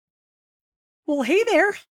Well, hey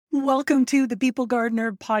there. Welcome to the People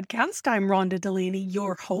Gardener podcast. I'm Rhonda Delaney,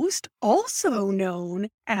 your host, also known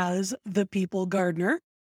as the People Gardener.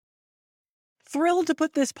 Thrilled to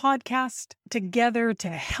put this podcast together to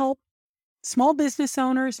help small business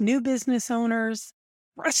owners, new business owners,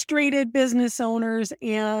 frustrated business owners,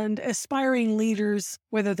 and aspiring leaders,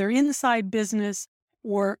 whether they're inside business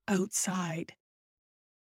or outside.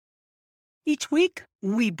 Each week,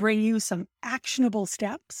 we bring you some actionable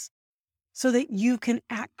steps so that you can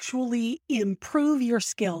actually improve your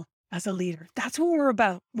skill as a leader. That's what we're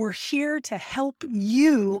about. We're here to help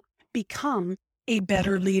you become a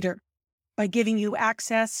better leader by giving you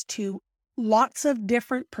access to lots of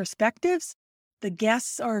different perspectives. The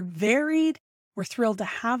guests are varied. We're thrilled to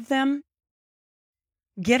have them.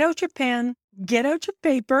 Get out your pen, get out your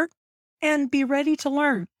paper, and be ready to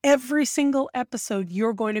learn. Every single episode,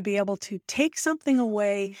 you're going to be able to take something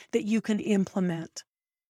away that you can implement.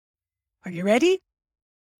 Are you ready?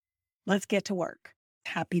 Let's get to work.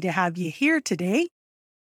 Happy to have you here today.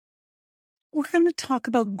 We're going to talk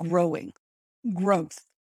about growth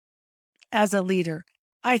as a leader.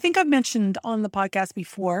 I think I've mentioned on the podcast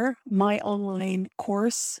before, my online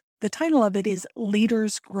course, the title of it is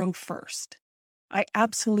Leaders Grow First. I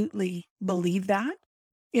absolutely believe that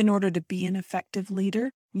in order to be an effective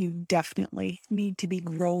leader, you definitely need to be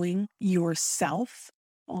growing yourself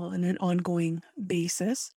on an ongoing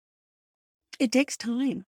basis. It takes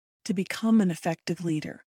time to become an effective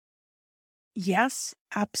leader. Yes,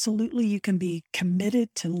 absolutely, you can be committed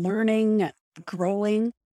to learning,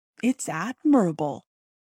 growing. It's admirable.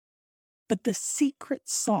 But the secret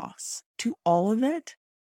sauce to all of it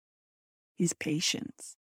is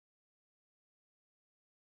patience.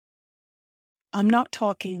 I'm not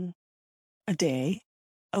talking a day,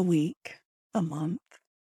 a week, a month.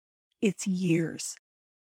 It's years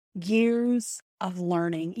of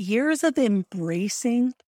learning, years of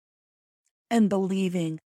embracing and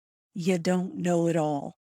believing you don't know it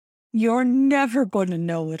all. You're never going to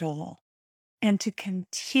know it all. And to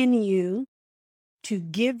continue to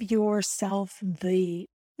give yourself the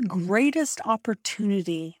greatest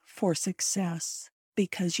opportunity for success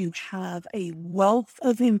because you have a wealth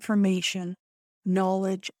of information,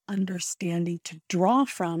 knowledge, understanding to draw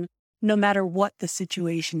from, no matter what the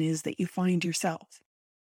situation is that you find yourself.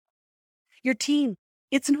 Your team,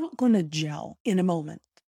 it's not going to gel in a moment,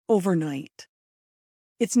 overnight.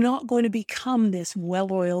 It's not going to become this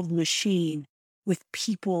well-oiled machine with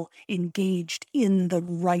people engaged in the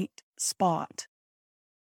right spot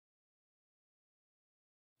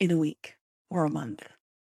in a week or a month,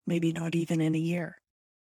 maybe not even in a year.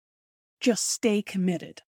 Just stay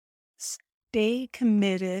committed. Stay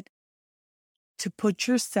committed to put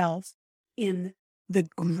yourself in the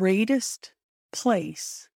greatest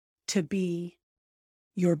place to be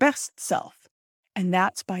your best self. And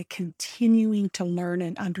that's by continuing to learn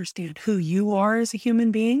and understand who you are as a human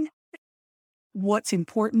being, what's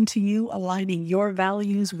important to you, aligning your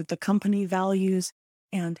values with the company values,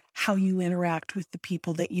 and how you interact with the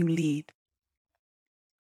people that you lead.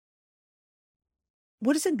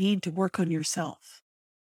 What does it mean to work on yourself?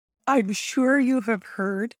 I'm sure you have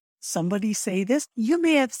heard somebody say this. You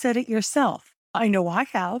may have said it yourself. I know I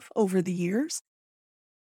have over the years.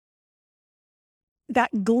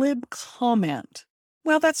 That glib comment,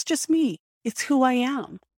 well, that's just me. It's who I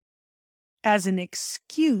am, as an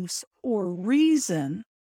excuse or reason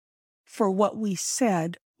for what we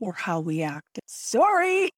said or how we acted.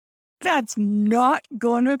 Sorry, that's not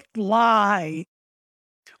going to fly.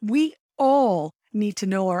 We all need to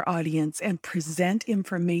know our audience and present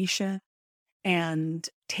information and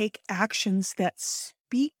take actions that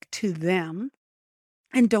speak to them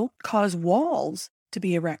and don't cause walls to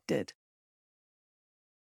be erected.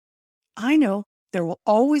 I know there will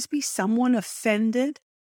always be someone offended,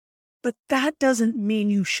 but that doesn't mean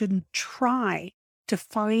you shouldn't try to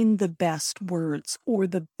find the best words or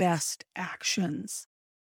the best actions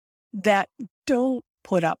that don't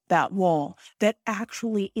put up that wall, that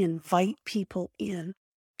actually invite people in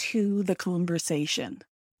to the conversation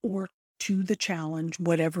or to the challenge,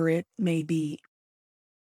 whatever it may be.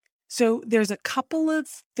 So there's a couple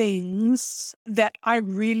of things that I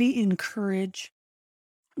really encourage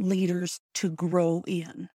leaders to grow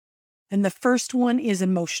in. And the first one is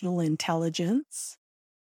emotional intelligence.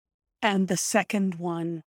 And the second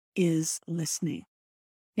one is listening.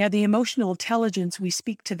 Now, the emotional intelligence, we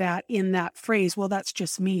speak to that in that phrase, well, that's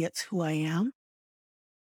just me. It's who I am.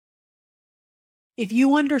 If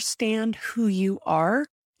you understand who you are,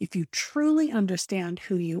 if you truly understand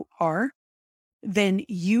who you are, then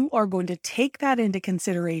you are going to take that into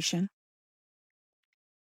consideration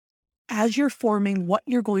as you're forming what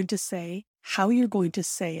you're going to say how you're going to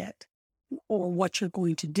say it or what you're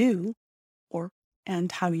going to do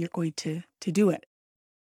and how you're going to do it.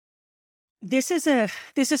 This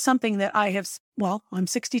is something that I'm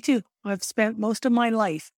 62. I've spent most of my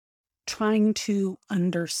life trying to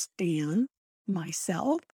understand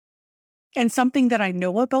myself. And something that I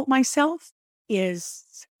know about myself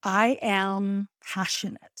is I am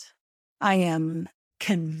passionate. I am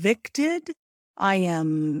convicted. I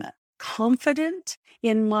am confident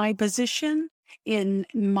in my position, in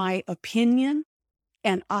my opinion,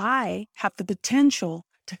 and I have the potential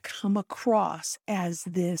to come across as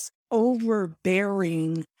this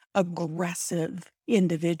overbearing, aggressive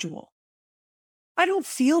individual. I don't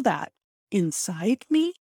feel that inside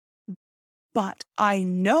me, but I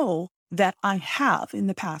know that I have in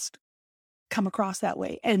the past come across that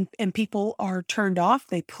way. And people are turned off.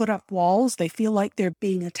 They put up walls. They feel like they're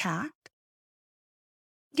being attacked.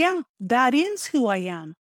 Yeah, that is who I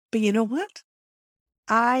am. But you know what?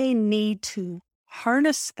 I need to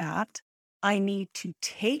harness that. I need to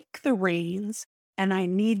take the reins, and I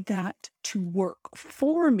need that to work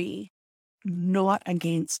for me, not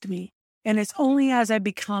against me. And it's only as I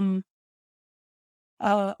become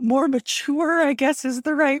more mature, I guess is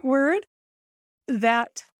the right word,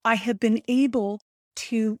 that I have been able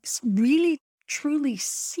to really, truly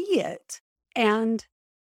see it. And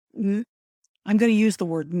I'm going to use the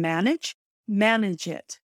word manage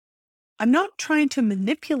it. I'm not trying to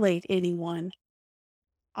manipulate anyone.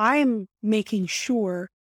 I'm making sure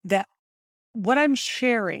that what I'm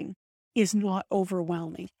sharing is not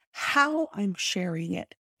overwhelming. How I'm sharing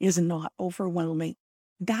it is not overwhelming.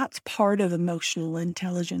 That's part of emotional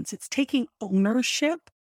intelligence. It's taking ownership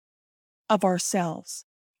of ourselves.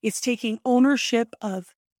 It's taking ownership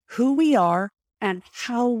of who we are and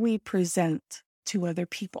how we present to other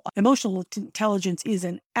people. Emotional intelligence is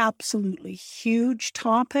an absolutely huge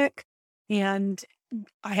topic. And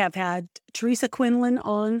I have had Teresa Quinlan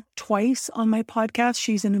on twice on my podcast.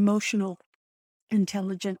 She's an emotional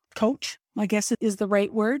intelligent coach, I guess is the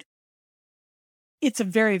right word. It's a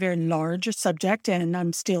very, very large subject, and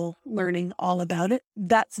I'm still learning all about it.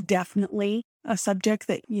 That's definitely a subject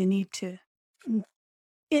that you need to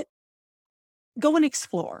go and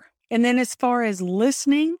explore. And then as far as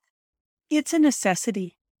listening, it's a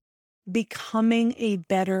necessity. Becoming a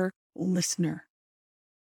better listener.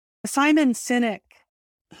 Simon Sinek,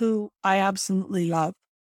 who I absolutely love,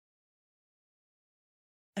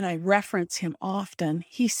 and I reference him often,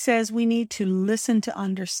 he says we need to listen to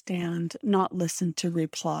understand, not listen to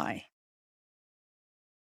reply.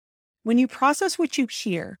 When you process what you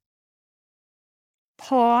hear,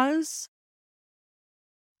 pause,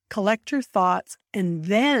 collect your thoughts, and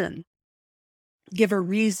then give a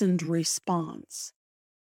reasoned response.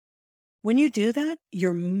 When you do that,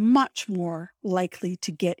 you're much more likely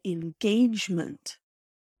to get engagement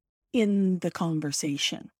in the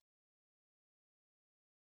conversation.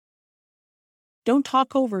 Don't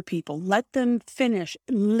talk over people. Let them finish.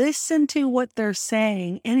 Listen to what they're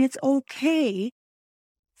saying. And it's okay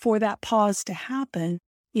for that pause to happen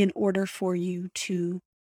in order for you to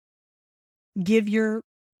give your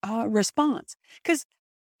response. Because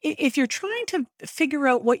if you're trying to figure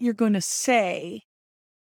out what you're going to say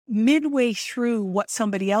midway through what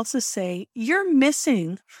somebody else is saying, you're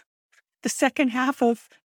missing the second half of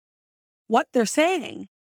what they're saying.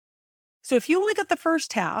 So if you only got the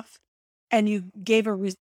first half and you gave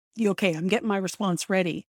okay, I'm getting my response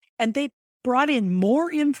ready, and they brought in more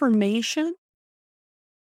information,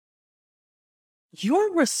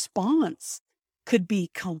 your response could be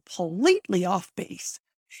completely off base.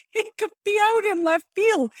 It could be out in left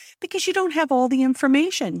field because you don't have all the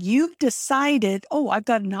information. You've decided, I've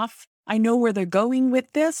got enough. I know where they're going with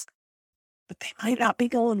this, but they might not be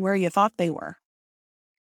going where you thought they were.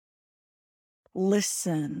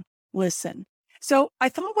 Listen. So I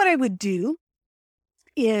thought what I would do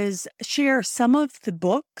is share some of the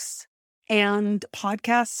books and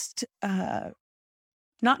podcast,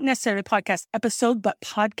 not necessarily podcast episode, but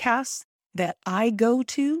podcasts that I go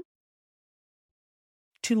to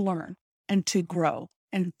learn and to grow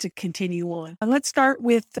and to continue on. And let's start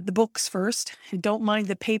with the books first. Don't mind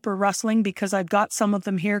the paper rustling because I've got some of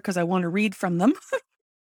them here because I want to read from them.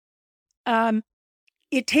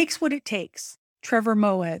 It Takes What It Takes, Trevor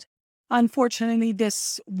Moawad. Unfortunately,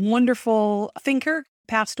 this wonderful thinker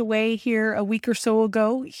passed away here a week or so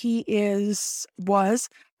ago. He was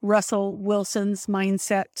Russell Wilson's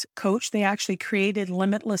mindset coach. They actually created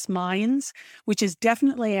Limitless Minds, which is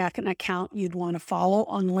definitely an account you'd want to follow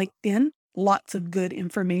on LinkedIn. Lots of good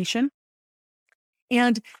information.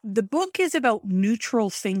 And the book is about neutral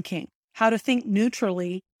thinking, how to think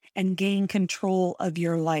neutrally and gain control of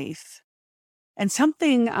your life. And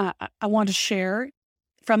something I want to share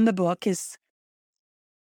from the book is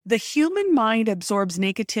the human mind absorbs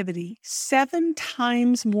negativity 7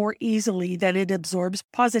 times more easily than it absorbs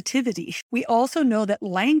positivity. We also know that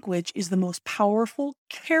language is the most powerful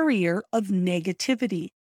carrier of negativity.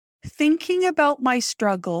 Thinking about my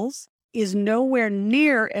struggles is nowhere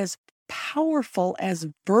near as powerful as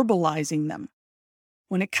verbalizing them.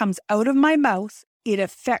 When it comes out of my mouth, it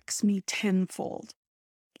affects me tenfold.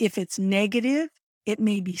 If it's negative, it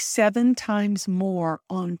may be 7 times more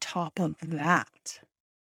on top of that.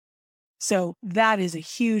 So that is a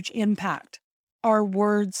huge impact. Our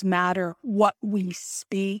words matter. What we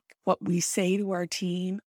speak, what we say to our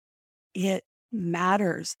team, it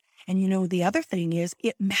matters. And the other thing is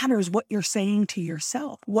it matters what you're saying to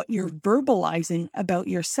yourself, what you're verbalizing about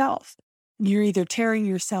yourself. You're either tearing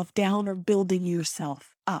yourself down or building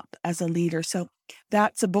yourself up as a leader. So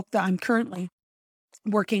that's a book that I'm currently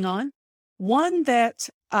working on. One that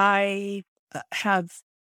I have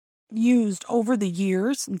used over the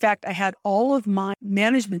years. In fact, I had all of my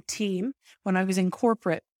management team when I was in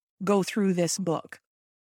corporate go through this book.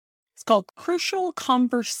 It's called Crucial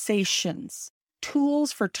Conversations,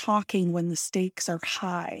 Tools for Talking When the Stakes Are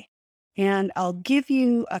High. And I'll give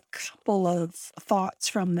you a couple of thoughts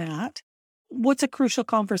from that. What's a crucial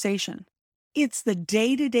conversation? It's the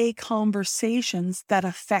day-to-day conversations that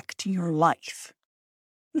affect your life.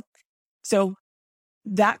 So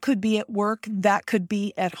that could be at work, that could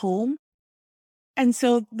be at home. And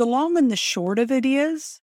so the long and the short of it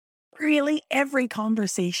is, really every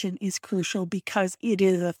conversation is crucial because it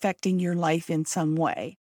is affecting your life in some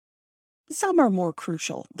way. Some are more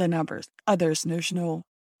crucial than others. There's no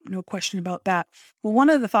question about that. Well, one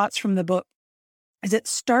of the thoughts from the book is that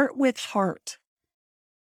start with heart.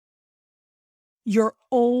 Your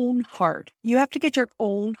own heart. You have to get your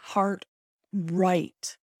own heart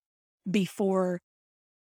right before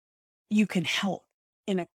you can help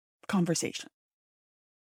in a conversation.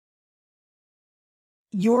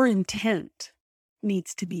 Your intent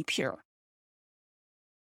needs to be pure.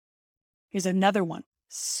 Here's another one.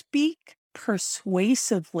 Speak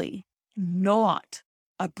persuasively, not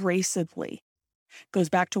abrasively. Goes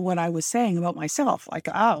back to what I was saying about myself. Like,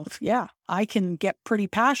 oh, yeah, I can get pretty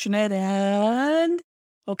passionate and,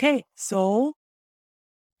 okay, so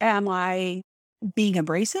am I being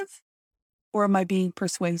abrasive or am I being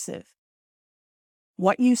persuasive?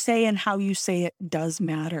 What you say and how you say it does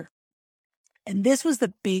matter. And this was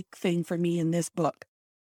the big thing for me in this book.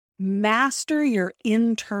 Master your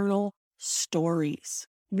internal stories.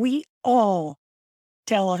 We all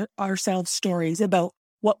tell ourselves stories about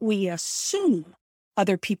what we assume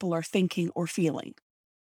other people are thinking or feeling.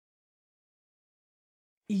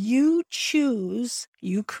 You choose,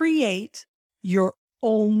 you create your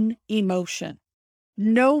own emotion.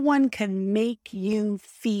 No one can make you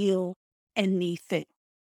feel anything.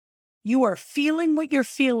 You are feeling what you're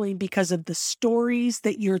feeling because of the stories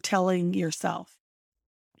that you're telling yourself.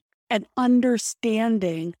 And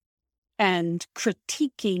understanding and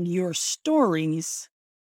critiquing your stories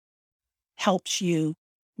helps you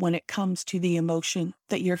when it comes to the emotion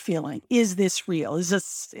that you're feeling. Is this real?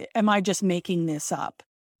 Am I just making this up?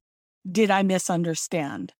 Did I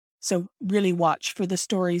misunderstand? So really watch for the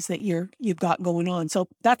stories that you've got going on. So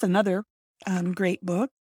that's another great book.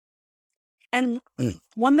 And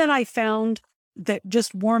one that I found that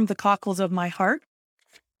just warmed the cockles of my heart.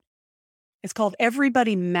 It's called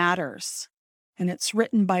Everybody Matters. And it's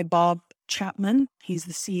written by Bob Chapman. He's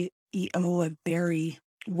the CEO of Barry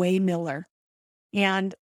Waymiller.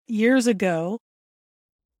 And years ago,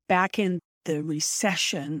 back in the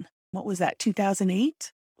recession, what was that,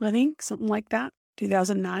 2008, I think, something like that,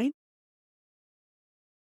 2009?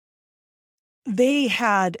 They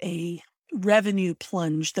had a revenue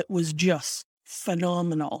plunge that was just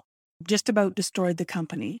phenomenal, just about destroyed the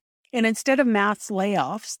company. And instead of mass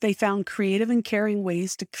layoffs, they found creative and caring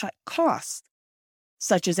ways to cut costs,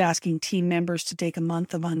 such as asking team members to take a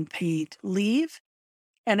month of unpaid leave.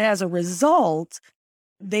 And as a result,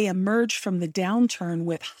 they emerged from the downturn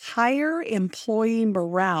with higher employee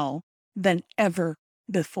morale than ever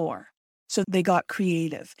before. So they got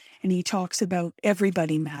creative. And he talks about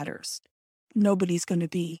everybody matters. Nobody's going to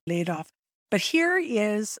be laid off. But here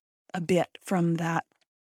is a bit from that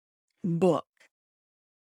book.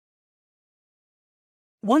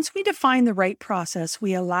 Once we define the right process,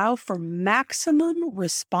 we allow for maximum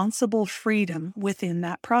responsible freedom within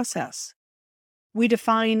that process. We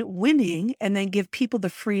define winning and then give people the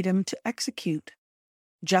freedom to execute.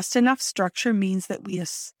 Just enough structure means that we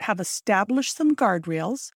have established some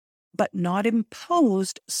guardrails, but not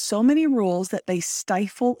imposed so many rules that they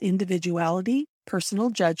stifle individuality, personal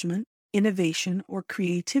judgment, innovation, or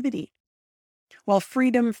creativity. While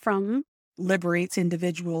freedom from liberates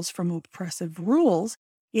individuals from oppressive rules,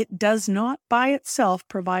 it does not by itself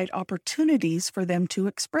provide opportunities for them to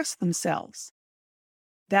express themselves.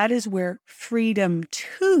 That is where freedom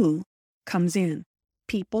too comes in.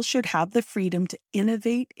 People should have the freedom to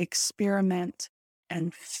innovate, experiment,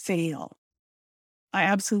 and fail. I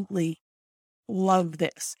absolutely love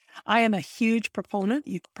this. I am a huge proponent,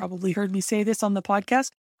 you've probably heard me say this on the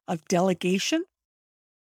podcast, of delegation.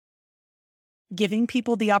 Giving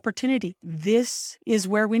people the opportunity. This is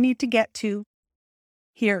where we need to get to.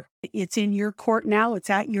 Here, it's in your court now. It's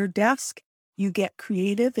at your desk. You get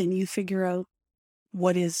creative and you figure out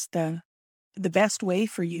what is the best way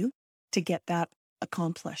for you to get that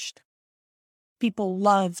accomplished. People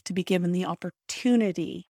love to be given the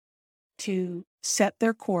opportunity to set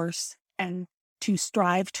their course and to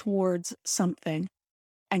strive towards something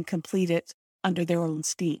and complete it under their own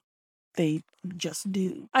steam. They just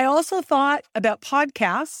do. I also thought about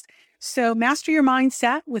podcasts. So Master Your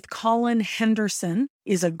Mindset with Colin Henderson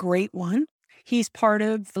is a great one. He's part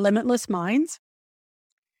of Limitless Minds.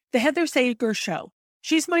 The Heather Sager Show.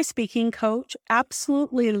 She's my speaking coach.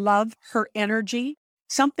 Absolutely love her energy.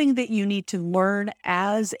 Something that you need to learn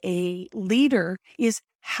as a leader is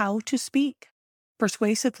how to speak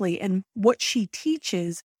persuasively. And what she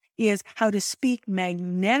teaches is how to speak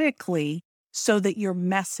magnetically so that your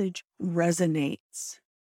message resonates.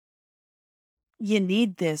 You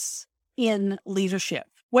need this in leadership,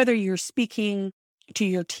 whether you're speaking to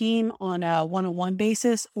your team on a one-on-one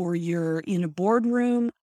basis or you're in a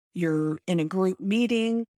boardroom, you're in a group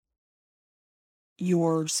meeting,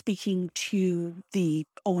 you're speaking to the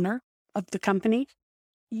owner of the company.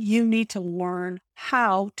 You need to learn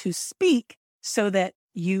how to speak so that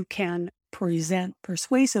you can present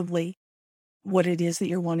persuasively what it is that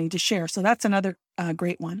you're wanting to share. So that's another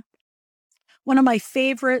great one. One of my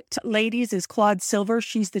favorite ladies is Claude Silver.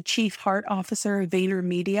 She's the Chief Heart Officer of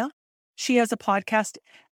VaynerMedia. She has a podcast.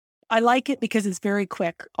 I like it because it's very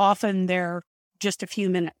quick. Often they're just a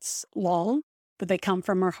few minutes long, but they come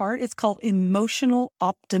from her heart. It's called Emotional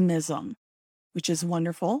Optimism, which is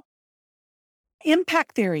wonderful.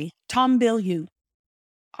 Impact Theory, Tom Bilyeu.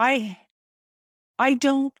 I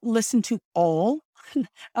don't listen to all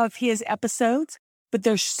of his episodes, but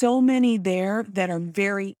there's so many there that are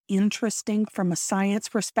very interesting from a science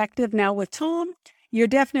perspective. Now with Tom, you're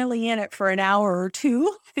definitely in it for an hour or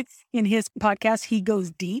two. In his podcast, he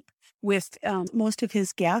goes deep with most of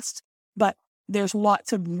his guests, but there's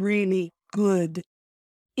lots of really good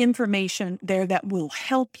information there that will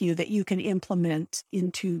help you, that you can implement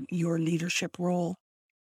into your leadership role.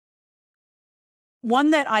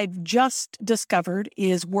 One that I've just discovered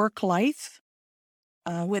is Work Life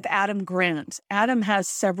with Adam Grant. Adam has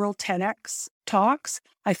several TEDx talks.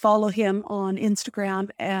 I follow him on Instagram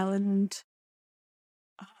and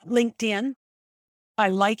LinkedIn. I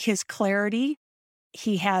like his clarity.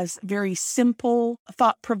 He has very simple,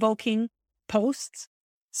 thought-provoking posts.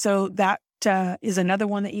 So that is another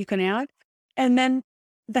one that you can add. And then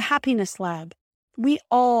the Happiness Lab. We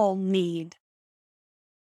all need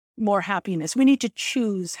more happiness. We need to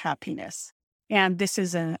choose happiness. And this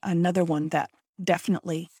is another one that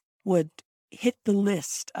definitely would hit the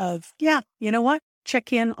list of, yeah, you know what?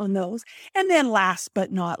 Check in on those. And then last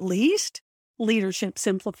but not least, Leadership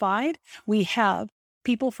Simplified. We have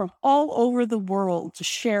people from all over the world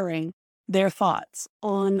sharing their thoughts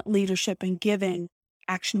on leadership and giving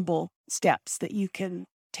actionable steps that you can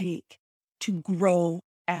take to grow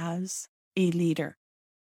as a leader.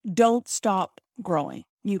 Don't stop growing.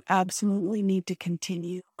 You absolutely need to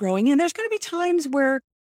continue growing. And there's going to be times where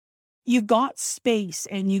you've got space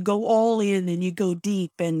and you go all in and you go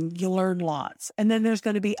deep and you learn lots. And then there's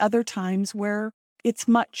going to be other times where it's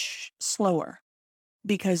much slower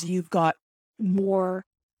because you've got more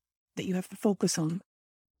that you have to focus on,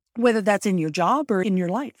 whether that's in your job or in your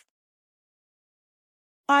life.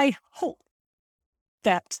 I hope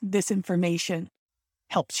that this information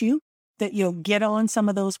helps you, that you'll get on some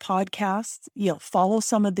of those podcasts, you'll follow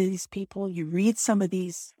some of these people, you read some of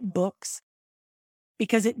these books,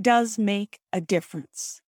 because it does make a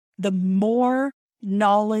difference. The more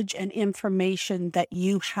knowledge and information that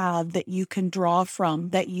you have, that you can draw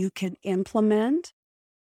from, that you can implement,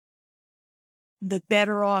 the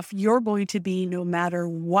better off you're going to be no matter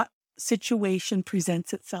what situation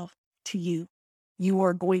presents itself to you. You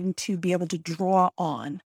are going to be able to draw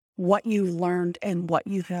on what you learned and what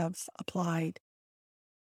you have applied.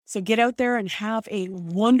 So get out there and have a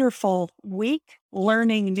wonderful week,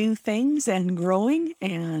 learning new things and growing,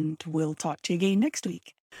 and we'll talk to you again next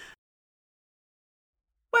week.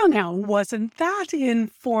 Well, now, wasn't that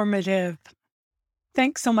informative?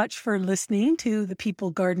 Thanks so much for listening to the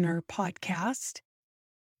People Gardener podcast.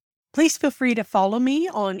 Please feel free to follow me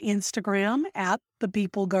on Instagram at The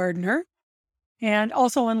People Gardener and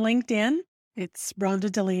also on LinkedIn. It's Rhonda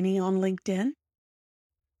Delaney on LinkedIn.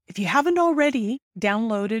 If you haven't already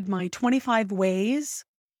downloaded my 25 ways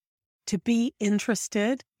to be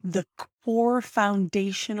interested, the core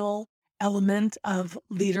foundational element of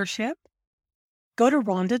leadership, go to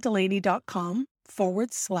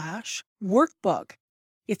rhondadelaney.com/workbook.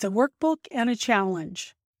 It's a workbook and a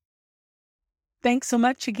challenge. Thanks so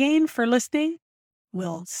much again for listening.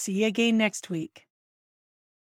 We'll see you again next week.